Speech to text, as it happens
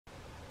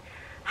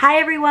Hi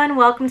everyone,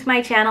 welcome to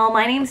my channel.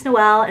 My name's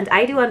Noelle and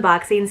I do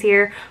unboxings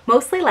here,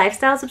 mostly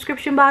lifestyle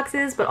subscription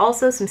boxes, but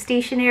also some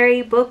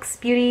stationery, books,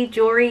 beauty,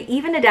 jewelry,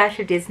 even a dash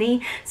of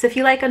Disney. So if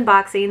you like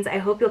unboxings, I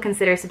hope you'll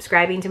consider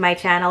subscribing to my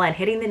channel and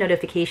hitting the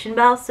notification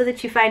bell so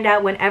that you find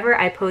out whenever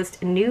I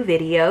post new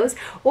videos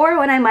or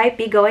when I might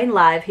be going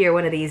live here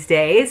one of these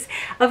days.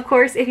 Of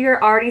course, if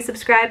you're already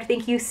subscribed,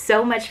 thank you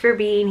so much for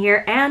being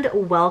here and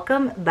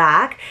welcome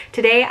back.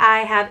 Today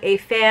I have a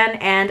fan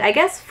and I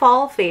guess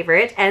fall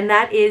favorite, and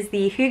that is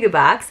the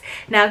Hyggebox.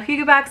 Now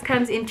Hyggebox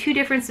comes in two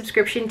different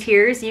subscription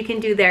tiers. You can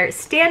do their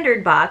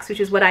standard box, which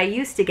is what I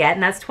used to get,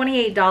 and that's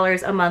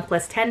 $28 a month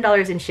plus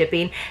 $10 in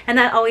shipping, and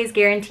that always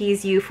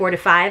guarantees you 4 to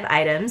 5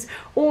 items.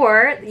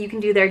 Or you can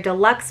do their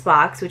deluxe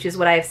box, which is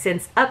what I've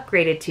since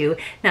upgraded to.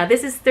 Now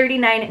this is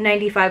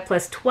 $39.95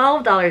 plus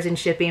 $12 in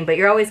shipping, but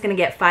you're always going to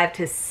get 5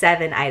 to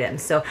 7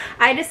 items. So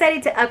I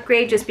decided to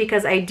upgrade just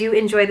because I do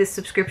enjoy this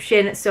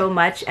subscription so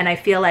much, and I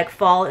feel like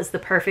fall is the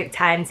perfect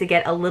time to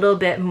get a little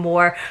bit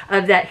more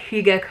of that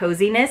Hygge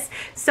coziness.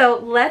 So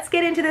let's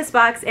get into this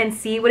box and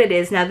see what it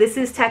is. Now this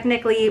is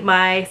technically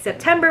my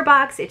September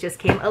box. It just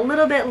came a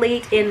little bit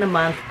late in the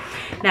month.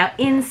 Now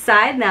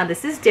inside, now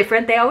this is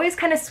different. They always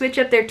kind of switch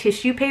up their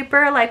tissue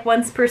paper like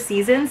once per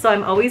season, so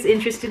I'm always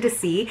interested to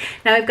see.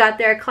 Now we've got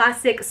their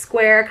classic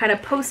square kind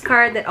of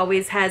postcard that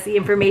always has the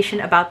information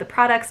about the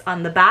products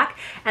on the back,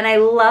 and I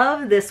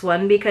love this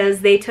one because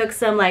they took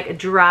some like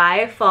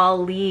dry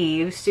fall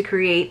leaves to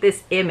create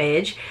this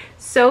image.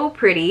 So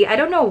pretty. I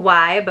don't know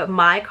why, but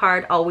my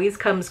card always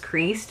comes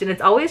creased and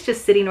it's always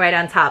just sitting right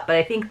on top, but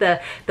I think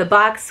the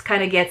box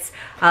kind of gets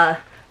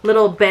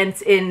little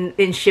bent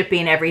in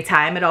shipping every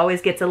time. It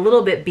always gets a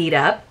little bit beat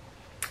up.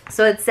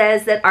 So it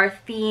says that our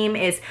theme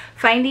is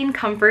finding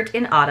comfort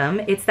in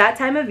autumn. It's that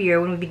time of year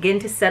when we begin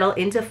to settle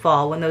into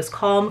fall, when those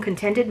calm,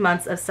 contented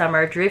months of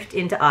summer drift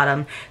into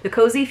autumn. The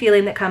cozy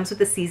feeling that comes with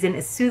the season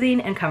is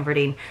soothing and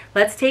comforting.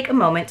 Let's take a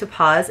moment to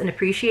pause and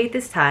appreciate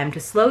this time, to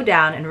slow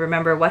down and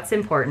remember what's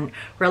important.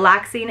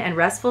 Relaxing and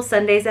restful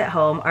Sundays at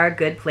home are a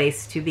good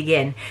place to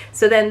begin.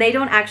 So then they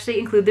don't actually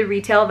include the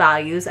retail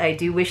values. I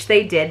do wish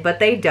they did, but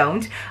they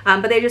don't.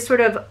 But they just sort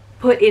of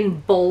put in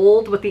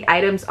bold what the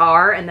items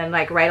are and then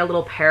like write a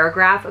little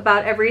paragraph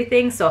about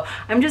everything. So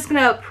I'm just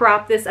gonna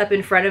prop this up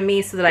in front of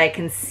me so that I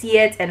can see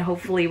it and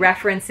hopefully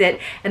reference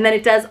it. And then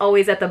it does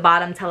always at the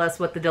bottom tell us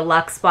what the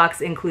deluxe box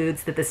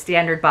includes that the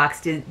standard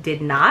box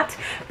did not.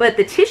 But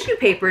the tissue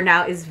paper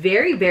now is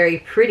very, very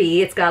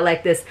pretty. It's got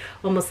like this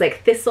almost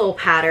like thistle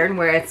pattern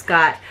where it's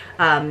got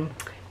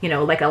you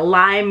know, like a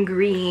lime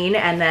green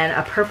and then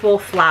a purple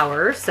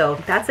flower.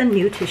 So that's a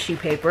new tissue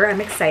paper.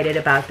 I'm excited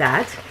about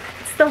that.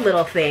 The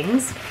little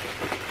things.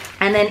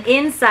 And then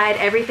inside,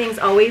 everything's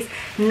always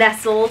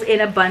nestled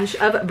in a bunch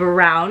of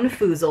brown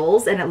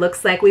foozles, and it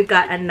looks like we've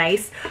got a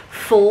nice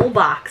full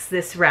box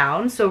this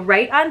round. So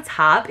right on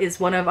top is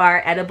one of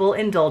our edible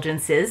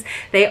indulgences.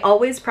 They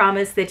always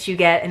promise that you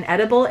get an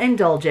edible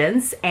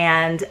indulgence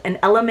and an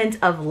element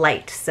of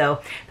light.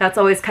 So that's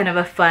always kind of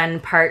a fun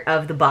part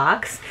of the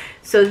box.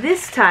 So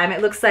this time it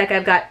looks like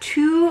I've got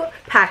 2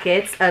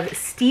 packets of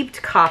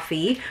steeped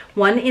coffee,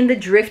 one in the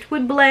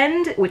Driftwood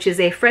blend, which is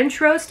a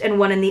French roast, and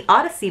one in the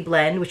Odyssey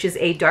blend, which is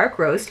a dark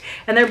roast.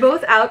 And they're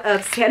both out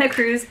of Santa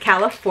Cruz,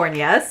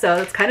 California.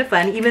 So it's kind of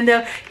fun. Even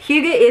though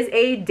Hygge is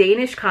a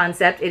Danish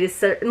concept, it is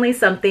certainly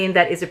something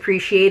that is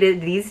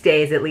appreciated these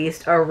days, at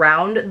least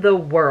around the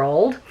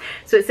world.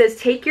 So it says,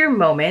 take your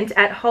moment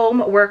at home,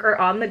 work, or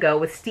on the go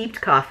with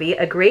steeped coffee,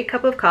 a great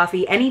cup of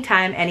coffee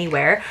anytime,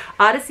 anywhere.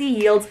 Odyssey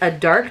yields a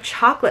dark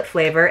chocolate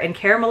flavor and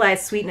caramelized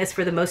sweetness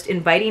for the most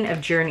inviting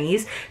of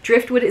journeys.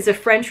 Driftwood is a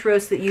French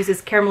roast that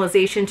uses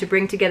caramelization to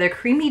bring together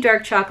creamy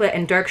dark chocolate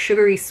and dark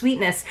sugary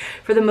sweetness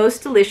for the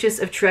most delicious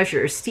of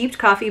treasures. Steeped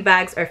coffee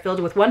bags are filled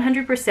with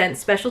 100%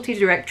 specialty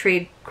direct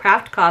trade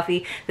craft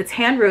coffee that's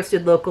hand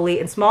roasted locally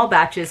in small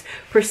batches,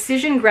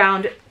 precision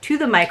ground to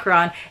the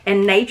micron,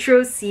 and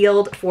nitro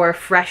sealed for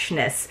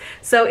freshness.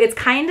 So it's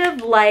kind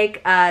of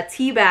like a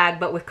tea bag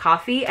but with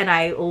coffee, and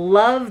I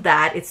love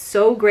that. It's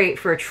so great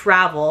for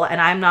travel,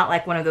 and I'm not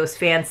like one of those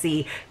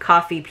fancy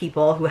coffee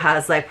people who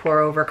has like pour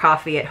over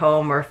coffee at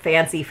home or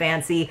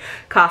fancy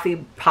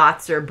coffee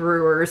pots or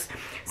brewers.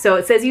 So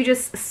it says you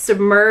just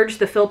submerge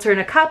the filter in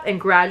a cup and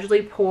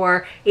gradually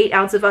pour 8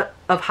 ounces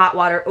of hot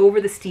water over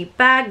the steep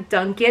bag,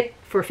 dunk it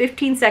for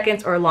 15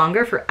 seconds or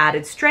longer for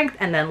added strength,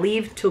 and then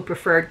leave to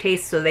preferred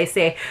taste. So they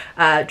say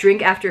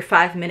drink after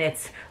 5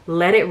 minutes,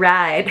 let it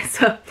ride.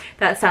 So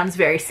that sounds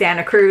very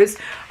Santa Cruz.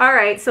 All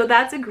right, so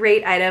that's a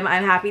great item.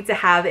 I'm happy to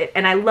have it,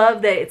 and I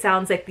love that it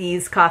sounds like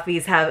these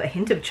coffees have a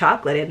hint of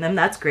chocolate in them.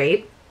 That's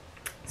great.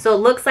 So it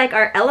looks like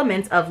our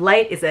element of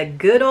light is a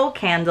good old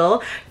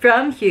candle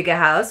from Hygge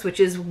House,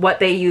 which is what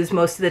they use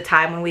most of the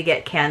time when we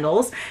get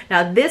candles.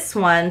 Now this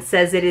one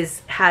says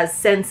it has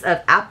scents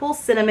of apple,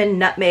 cinnamon,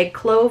 nutmeg,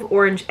 clove,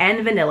 orange,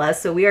 and vanilla.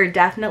 So we are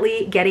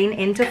definitely getting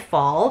into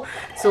fall.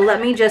 So let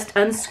me just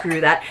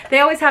unscrew that. They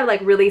always have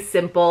like really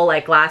simple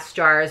like glass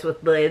jars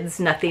with lids,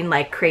 nothing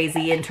like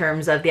crazy in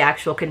terms of the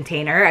actual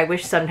container. I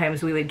wish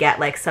sometimes we would get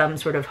like some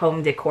sort of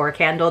home decor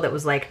candle that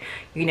was like,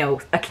 you know,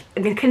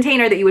 a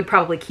container that you would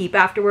probably keep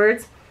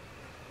afterwards.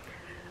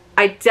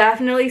 I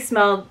definitely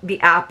smell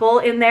the apple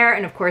in there,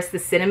 and of course the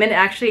cinnamon.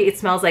 Actually, it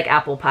smells like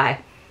apple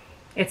pie.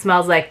 It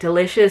smells like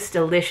delicious,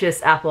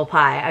 delicious apple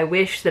pie. I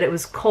wish that it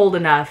was cold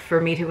enough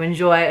for me to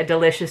enjoy a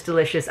delicious,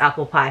 delicious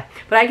apple pie.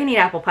 But I can eat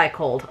apple pie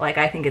cold. Like,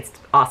 I think it's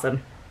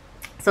awesome.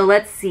 So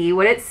let's see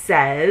what it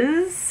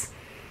says.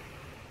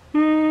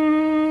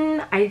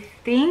 I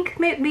think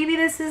maybe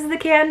this is the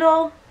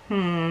candle.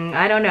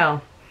 I don't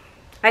know.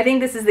 I think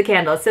this is the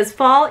candle. It says,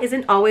 fall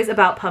isn't always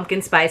about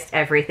pumpkin spiced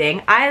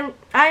everything.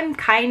 I'm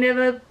kind of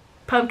a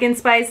pumpkin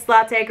spice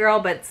latte girl,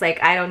 but it's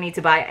like I don't need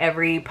to buy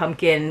every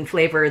pumpkin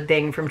flavored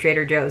thing from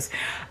Trader Joe's.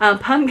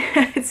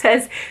 It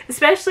says,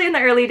 especially in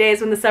the early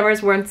days when the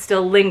summer's warmth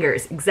still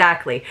lingers.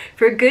 Exactly.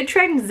 For a good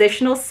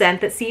transitional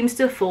scent that seems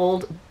to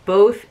fold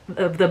both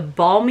of the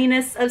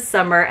balminess of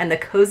summer and the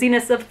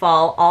coziness of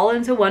fall all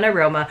into one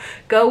aroma,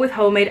 go with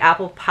homemade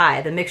apple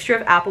pie. The mixture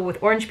of apple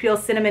with orange peel,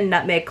 cinnamon,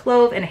 nutmeg,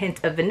 clove, and a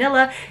hint of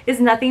vanilla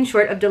is nothing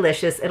short of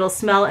delicious. It'll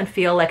smell and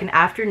feel like an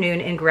afternoon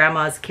in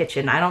grandma's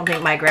kitchen. I don't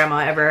think my grandma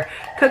ever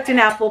cooked an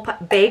apple pie,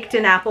 baked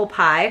an apple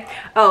pie.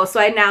 Oh, so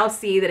I now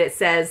see that it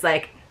says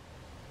like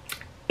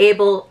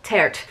Abel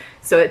Tert.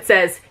 So it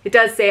says, it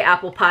does say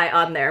apple pie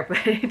on there,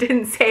 but it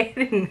didn't say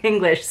it in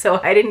English, so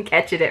I didn't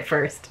catch it at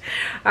first.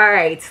 All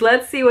right, so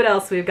let's see what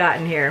else we've got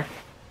in here.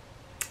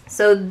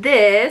 So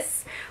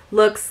this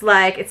looks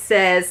like it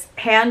says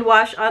hand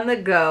wash on the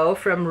go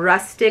from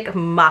Rustic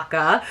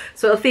Maca.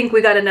 So I think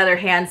we got another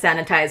hand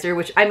sanitizer,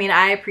 which I mean,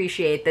 I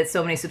appreciate that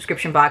so many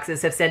subscription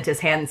boxes have sent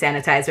us hand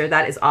sanitizer.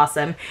 That is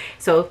awesome.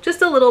 So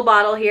just a little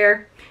bottle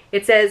here.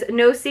 It says,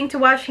 no sink to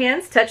wash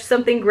hands, touch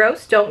something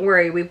gross, don't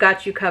worry, we've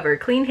got you covered.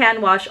 Clean hand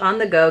wash on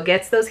the go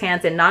gets those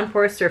hands and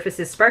non-porous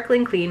surfaces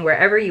sparkling clean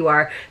wherever you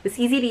are. This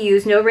easy to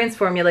use, no rinse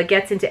formula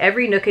gets into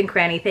every nook and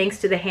cranny thanks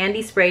to the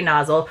handy spray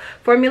nozzle.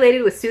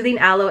 Formulated with soothing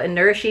aloe and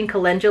nourishing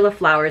calendula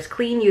flowers,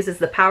 Clean uses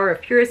the power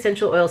of pure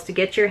essential oils to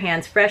get your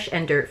hands fresh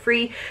and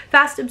dirt-free.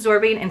 Fast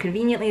absorbing and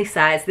conveniently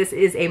sized, this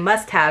is a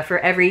must-have for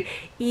every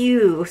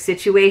ew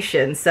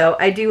situation. So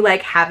I do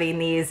like having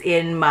these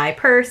in my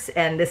purse,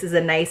 and this is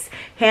a nice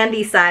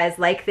handy size,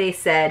 like they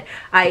said.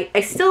 I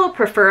still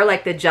prefer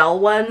like the gel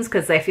ones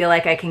because I feel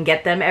like I can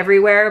get them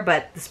everywhere,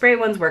 but the spray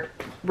ones work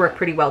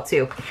pretty well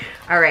too.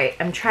 All right,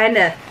 I'm trying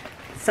to,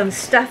 some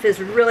stuff is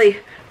really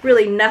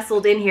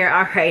nestled in here.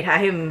 All right,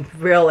 I am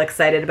real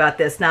excited about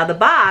this. Now the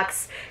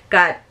box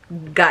got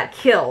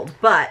killed,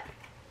 but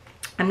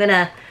I'm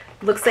gonna,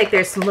 looks like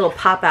there's some little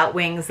pop-out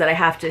wings that I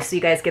have to, so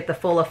you guys get the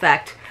full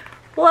effect.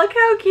 Look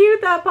how cute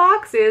that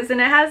box is,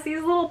 and it has these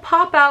little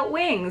pop-out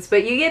wings,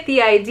 but you get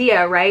the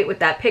idea, right, with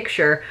that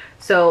picture.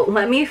 So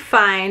let me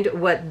find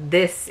what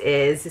this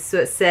is.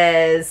 So it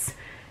says,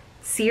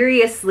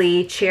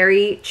 seriously,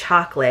 cherry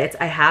chocolate.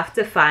 I have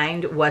to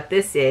find what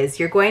this is.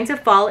 You're going to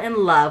fall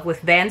in love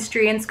with Van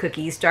Streen's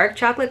cookies. Dark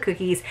chocolate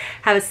cookies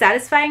have a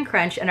satisfying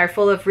crunch and are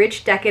full of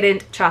rich,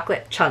 decadent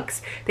chocolate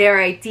chunks. They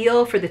are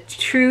ideal for the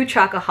true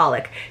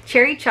chocoholic.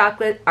 Cherry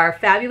chocolate are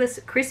fabulous,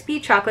 crispy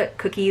chocolate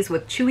cookies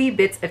with chewy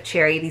bits of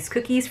cherry. These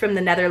cookies from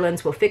the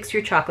Netherlands will fix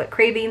your chocolate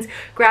cravings.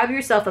 Grab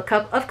yourself a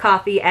cup of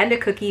coffee and a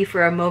cookie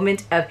for a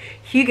moment of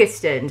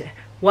hyggesubscription.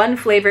 One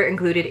flavor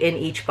included in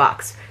each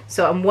box.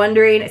 So I'm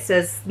wondering, it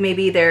says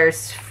maybe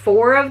there's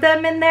 4 of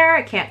them in there.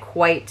 I can't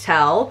quite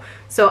tell.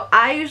 So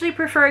I usually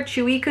prefer a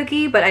chewy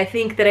cookie, but I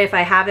think that if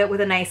I have it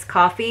with a nice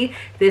coffee,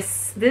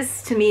 this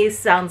to me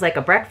sounds like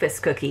a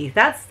breakfast cookie.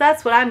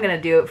 That's what I'm gonna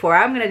do it for.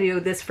 I'm gonna do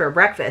this for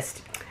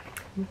breakfast.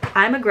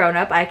 I'm a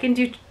grown-up. I can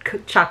do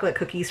chocolate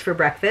cookies for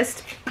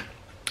breakfast.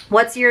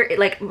 What's your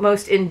like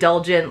most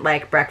indulgent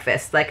like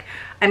breakfast? Like,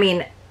 I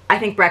mean, I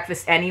think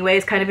breakfast anyway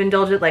is kind of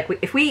indulgent. Like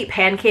if we eat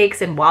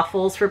pancakes and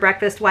waffles for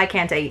breakfast, why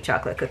can't I eat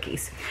chocolate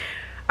cookies?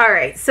 All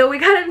right, so we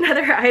got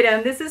another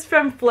item. This is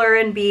from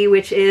Fleur & Bee,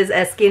 which is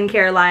a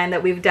skincare line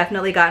that we've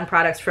definitely gotten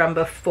products from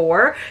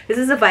before. This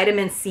is a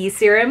vitamin C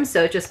serum,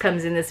 so it just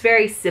comes in this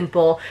very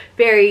simple,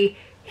 very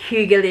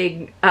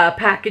Hygge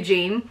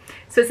packaging.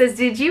 So it says,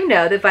 did you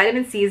know that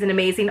vitamin C is an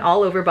amazing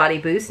all-over body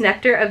boost?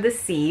 Nectar of the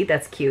Sea,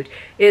 that's cute,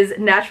 is a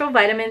natural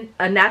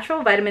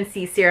vitamin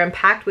C serum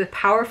packed with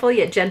powerful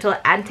yet gentle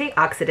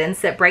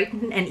antioxidants that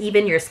brighten and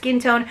even your skin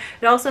tone.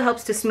 It also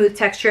helps to smooth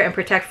texture and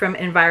protect from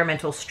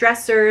environmental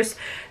stressors.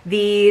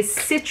 The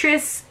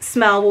citrus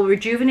smell will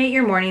rejuvenate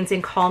your mornings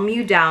and calm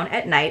you down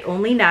at night.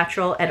 Only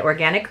natural and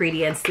organic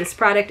ingredients. This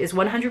product is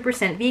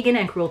 100% vegan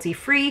and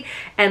cruelty-free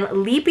and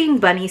Leaping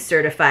Bunny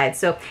certified.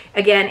 So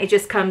again, it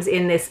just comes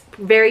in this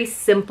very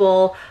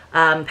simple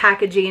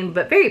packaging,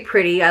 but very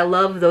pretty. I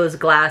love those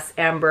glass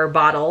amber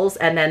bottles,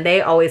 and then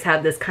they always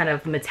have this kind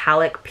of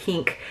metallic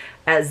pink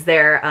as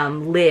their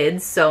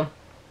lids. So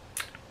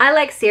I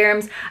like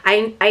serums.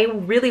 I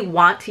really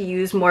want to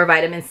use more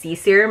vitamin C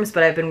serums,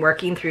 but I've been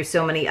working through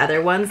so many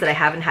other ones that I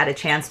haven't had a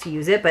chance to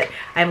use it, but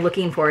I'm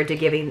looking forward to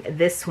giving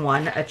this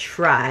one a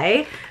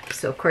try.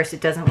 So of course it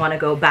doesn't want to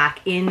go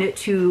back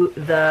into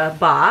the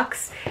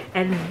box.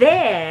 And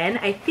then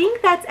I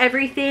think that's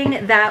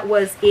everything that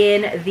was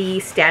in the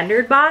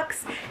standard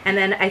box. And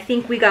then I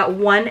think we got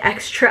one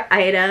extra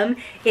item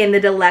in the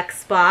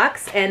deluxe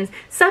box. And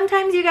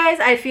sometimes, you guys,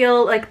 I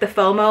feel like the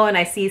FOMO and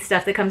I see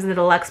stuff that comes in the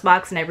deluxe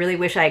box and I really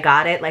wish I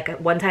got it. Like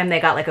one time they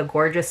got like a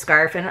gorgeous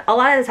scarf, and a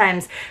lot of the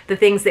times the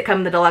things that come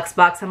in the deluxe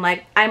box, I'm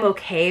like, I'm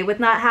okay with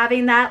not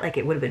having that. Like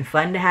it would have been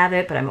fun to have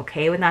it, but I'm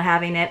okay with not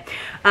having it.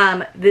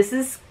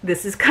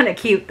 This is kind of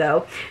cute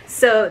though.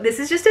 So this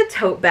is just a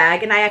tote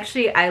bag, and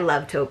I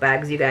love tote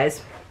bags, you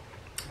guys.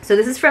 So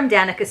this is from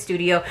Danica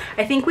Studio.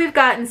 I think we've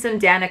gotten some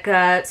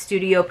Danica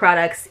Studio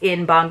products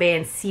in Bombay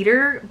and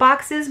Cedar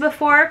boxes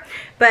before,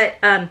 but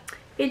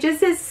it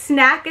just says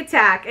snack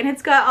attack, and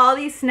it's got all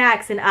these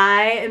snacks, and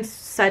I am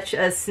such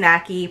a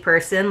snacky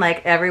person.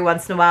 Like every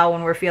once in a while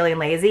when we're feeling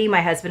lazy,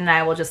 my husband and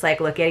I will just like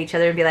look at each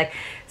other and be like,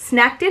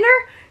 snack dinner?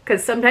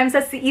 Because sometimes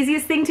that's the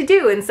easiest thing to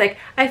do. And it's like,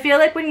 I feel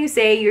like when you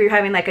say you're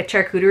having like a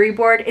charcuterie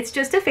board, it's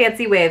just a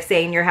fancy way of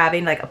saying you're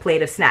having like a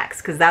plate of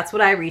snacks, because that's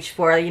what I reach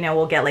for. You know,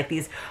 we'll get like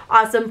these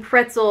awesome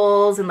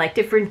pretzels and like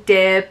different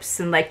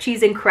dips and like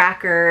cheese and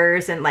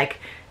crackers and like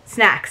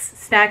snacks.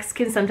 Snacks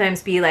can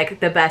sometimes be like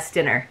the best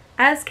dinner,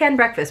 as can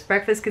breakfast.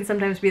 Breakfast can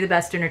sometimes be the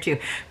best dinner too.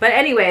 But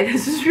anyway,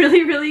 this is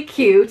really, really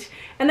cute.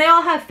 And they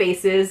all have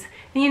faces.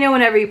 And you know,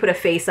 whenever you put a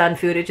face on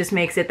food, it just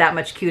makes it that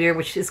much cuter,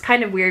 which is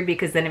kind of weird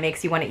because then it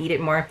makes you want to eat it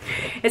more.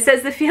 It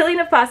says, the feeling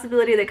of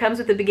possibility that comes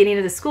with the beginning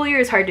of the school year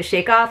is hard to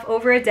shake off.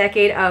 Over a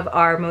decade of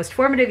our most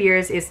formative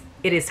years,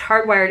 it is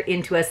hardwired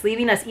into us,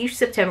 leaving us each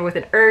September with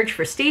an urge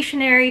for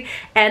stationery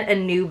and a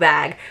new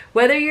bag.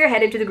 Whether you're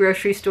headed to the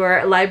grocery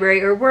store,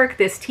 library, or work,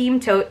 this team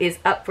tote is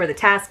up for the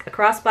task. A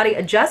crossbody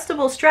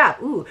adjustable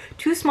strap, ooh,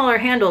 2 smaller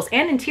handles,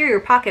 and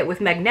interior pocket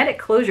with magnetic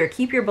closure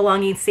keep your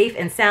belongings safe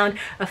and sound.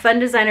 A fun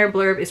designer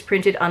blurb is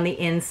printed on the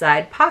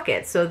inside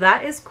pocket. So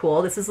that is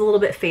cool. This is a little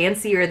bit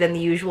fancier than the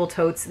usual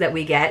totes that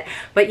we get.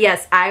 But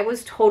yes, I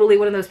was totally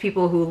one of those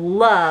people who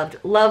loved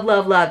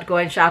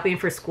going shopping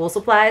for school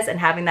supplies and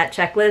having that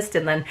checklist,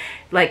 and then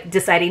like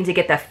deciding to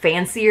get the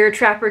fancier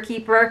Trapper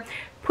Keeper.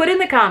 Put in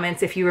the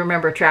comments if you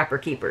remember Trapper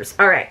Keepers.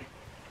 All right.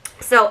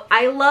 So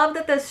I love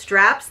that the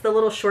straps, the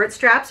little short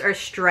straps, are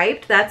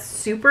striped. That's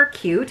super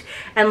cute.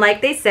 And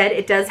like they said,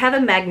 it does have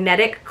a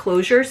magnetic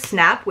closure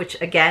snap,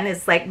 which again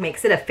is like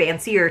makes it a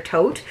fancier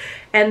tote.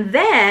 And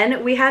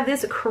then we have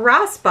this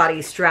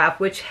crossbody strap,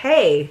 which,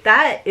 hey,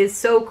 that is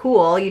so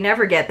cool. You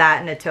never get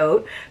that in a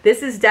tote.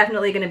 This is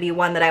definitely going to be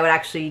one that I would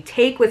actually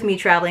take with me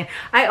traveling.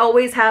 I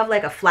always have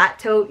like a flat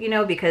tote, you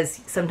know,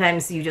 because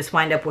sometimes you just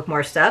wind up with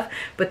more stuff.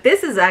 But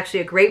this is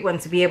actually a great one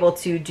to be able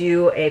to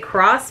do a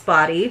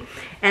crossbody.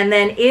 And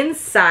then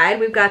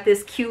inside we've got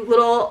this cute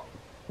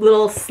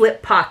little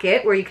slip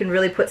pocket where you can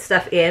really put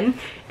stuff in.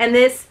 And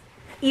this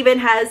even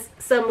has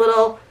some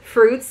little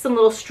fruits, some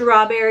little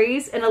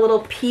strawberries, and a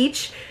little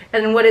peach.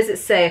 And what does it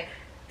say?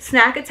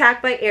 Snack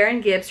Attack by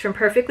Aaron Gibbs. From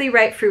perfectly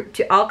ripe fruit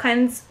to all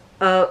kinds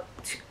of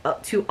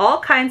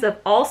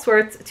all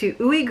sorts to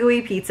ooey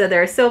gooey pizza,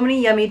 there are so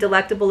many yummy,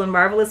 delectable, and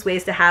marvelous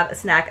ways to have a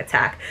snack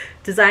attack.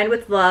 Designed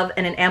with love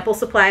and an ample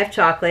supply of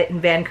chocolate in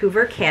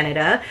Vancouver,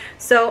 Canada.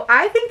 So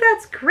I think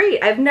that's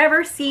great. I've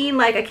never seen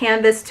like a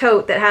canvas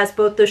tote that has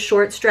both the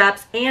short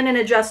straps and an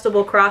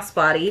adjustable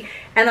crossbody.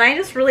 And I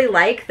just really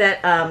like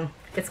that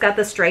it's got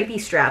the stripy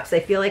straps. I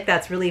feel like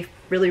that's really,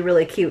 really,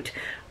 really cute.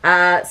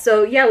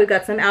 So yeah, we've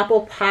got some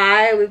apple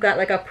pie, we've got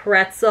like a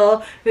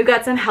pretzel, we've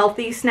got some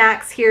healthy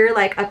snacks here,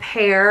 like a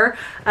pear.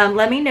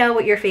 Let me know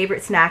what your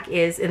favorite snack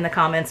is in the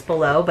comments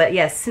below. But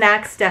yes,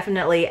 snacks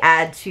definitely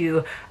add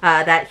to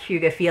that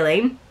Hygge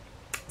feeling.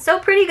 So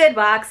pretty good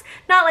box.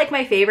 Not like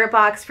my favorite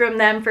box from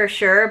them for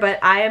sure, but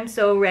I am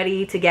so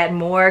ready to get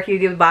more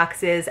Hygge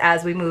boxes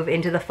as we move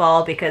into the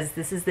fall, because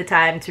this is the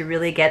time to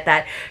really get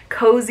that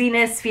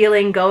coziness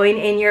feeling going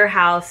in your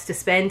house, to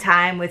spend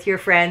time with your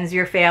friends,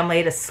 your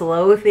family, to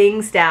slow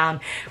things down.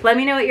 Let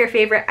me know what your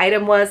favorite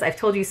item was. I've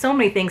told you so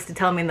many things to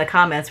tell me in the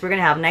comments. We're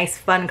gonna have nice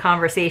fun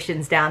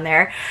conversations down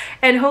there.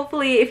 And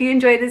hopefully if you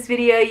enjoyed this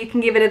video, you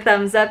can give it a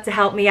thumbs up to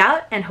help me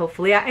out, and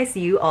hopefully I see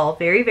you all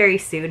very, very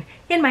soon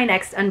in my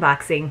next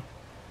unboxing.